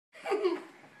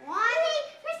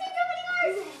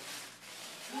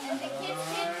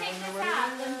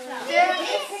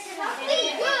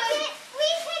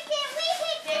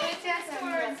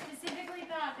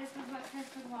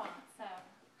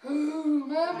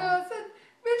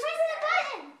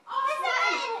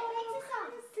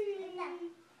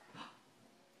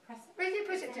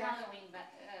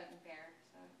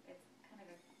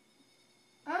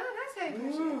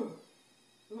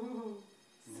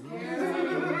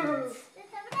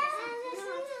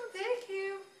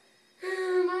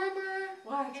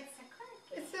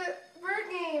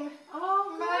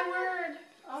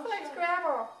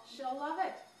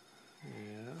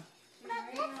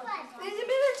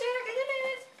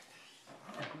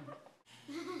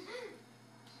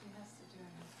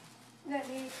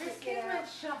went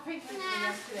shopping with me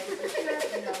yesterday, so she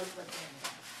already knows what's in it.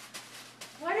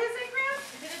 What is it, Graham?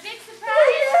 Is it a big surprise?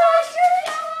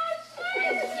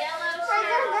 And yellow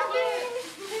shirt.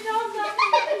 You know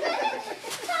nothing.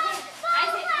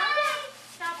 Isaac, okay.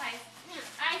 Stop, Isaac.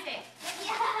 Isaac.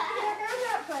 I'm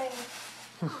not playing.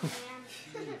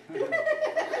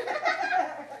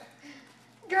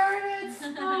 Garments.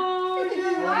 Oh,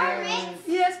 no. Garments?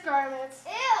 Yes, garments.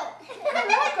 Ew. I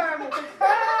love garments.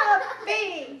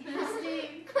 Comfy.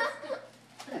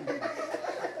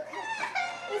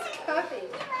 It's comfy.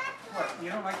 What, you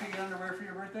don't like to get underwear for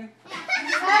your birthday?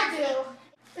 I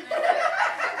do.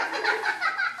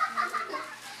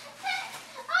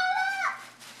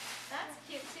 That's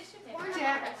cute tissue paper.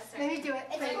 Jack, let me do it.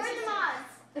 It's please. for the moms.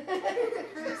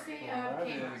 Courtesy of That Kmart.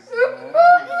 is, It's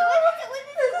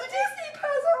a Disney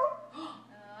puzzle.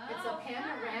 It's a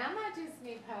panorama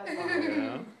Disney puzzle.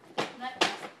 Yeah. That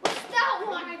I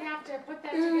one. might have to put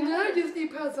that Another together. Disney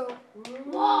puzzle.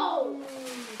 Whoa.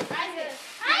 Isaac.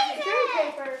 Isaac.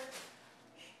 Paper.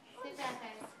 Sit back,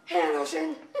 guys. Hand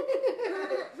lotion.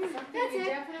 Something That's you it.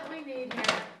 definitely need here.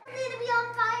 I need to be on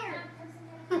fire.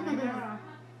 I know.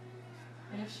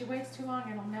 And if she waits too long,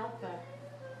 it'll melt the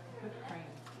whipped cream.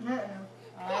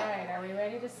 Uh-oh. All right, are we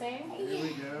ready to sing? here we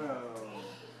go.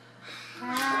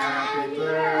 Happy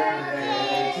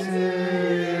birthday to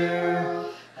you.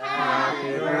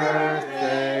 Happy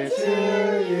birthday to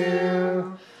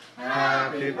you.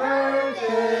 Happy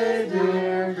birthday,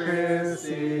 dear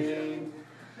Chrissy.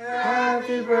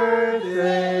 Happy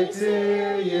birthday to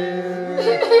you.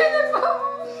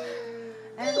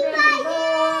 And many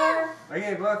more.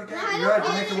 Okay, blow out the candle. You ready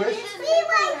to make a wish?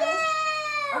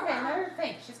 Okay, let her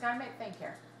think. She's got to think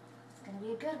here. It's going to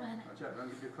be a good one. Watch out, don't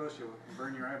get too close, you'll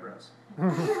burn your eyebrows. I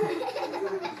don't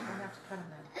have to put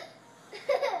them in.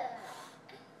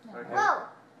 Okay. Whoa.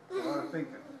 A lot of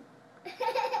thinking.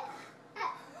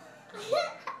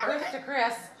 Earth to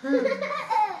Chris.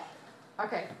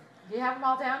 Okay, do you have them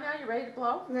all down now? You ready to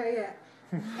blow? Not yet.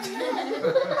 This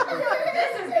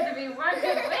is going to be one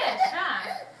good wish,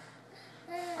 huh?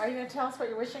 Are you going to tell us what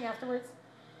you're wishing afterwards?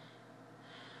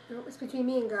 No, it's between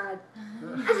me and God.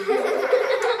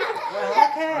 Well,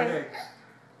 okay. Okay,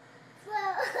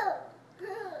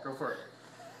 go for it.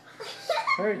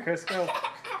 Hurry, Chris, go.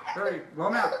 Hurry, blow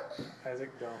them out.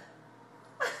 Isaac, don't.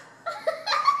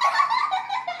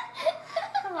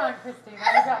 Come on, Christina.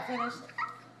 You got finished.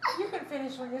 You can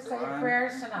finish when you say your One.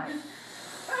 prayers tonight.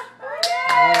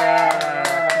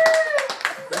 Yeah.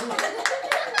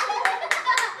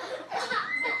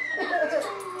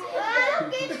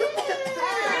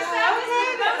 That was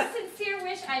the most sincere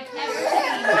wish I've ever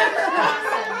seen.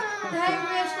 Awesome. I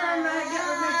wish when I get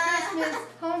my Christmas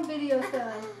home videos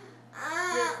done.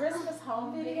 Your Christmas home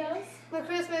videos? My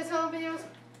Christmas home videos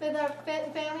with our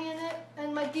family in it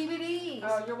and my DVDs.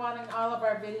 Oh, you're wanting all of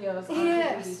our videos on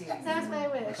Yes, DVDs. that's my I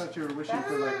wish. thought you were wishing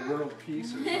for like world peace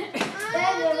or something.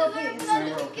 That little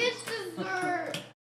piece. Kiss dessert.